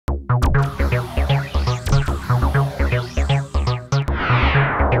In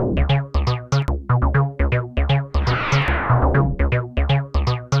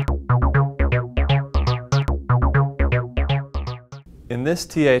this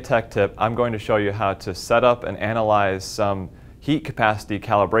TA Tech Tip, I'm going to show you how to set up and analyze some heat capacity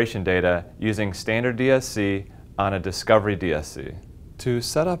calibration data using Standard DSC on a Discovery DSC. To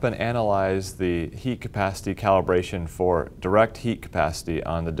set up and analyze the heat capacity calibration for direct heat capacity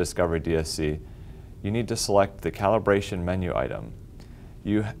on the Discovery DSC, you need to select the calibration menu item.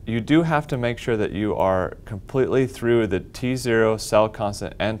 You do have to make sure that you are completely through the T0 cell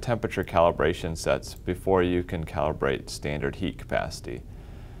constant and temperature calibration sets before you can calibrate standard heat capacity.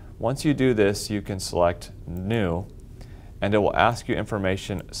 Once you do this, you can select New, and it will ask you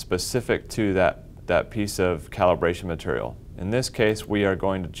information specific to that piece of calibration material. In this case, we are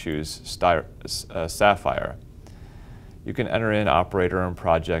going to choose Sapphire. You can enter in operator and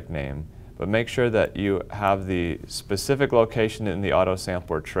project name, but make sure that you have the specific location in the auto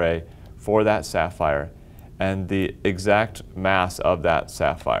sampler tray for that sapphire and the exact mass of that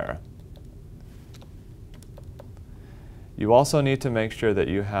sapphire. You also need to make sure that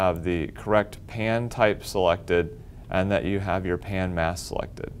you have the correct pan type selected and that you have your pan mass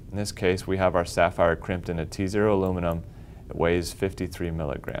selected. In this case, we have our sapphire crimped into T0 aluminum. It weighs 53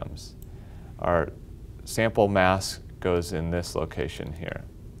 milligrams. Our sample mass goes in this location here.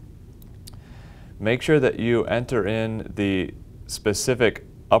 Make sure that you enter in the specific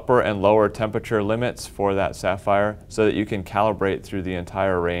upper and lower temperature limits for that sapphire so that you can calibrate through the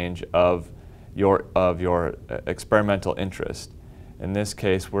entire range of your experimental interest. In this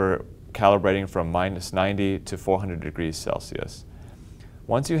case, we're calibrating from -90 to 400 degrees Celsius.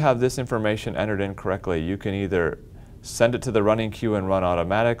 Once you have this information entered in correctly, you can either send it to the running queue and run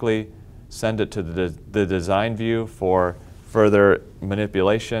automatically, send it to the design view for further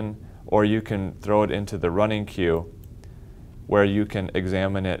manipulation, or you can throw it into the running queue where you can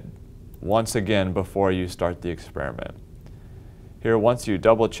examine it once again before you start the experiment. Here, once you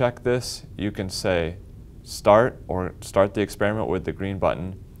double check this, you can say start or start the experiment with the green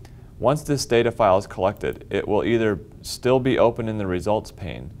button. Once this data file is collected, it will either still be open in the results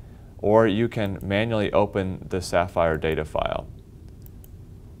pane or you can manually open the Sapphire data file.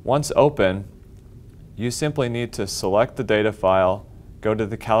 Once open, you simply need to select the data file, go to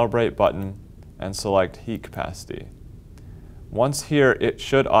the Calibrate button, and select Heat Capacity. Once here, it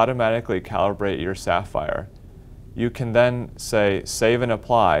should automatically calibrate your Sapphire. You can then say Save and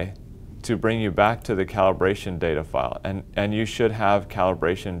Apply to bring you back to the calibration data file, and you should have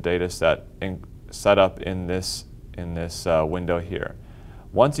calibration data set up in this window here.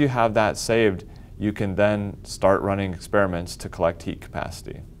 Once you have that saved, you can then start running experiments to collect heat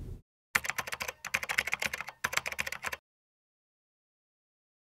capacity.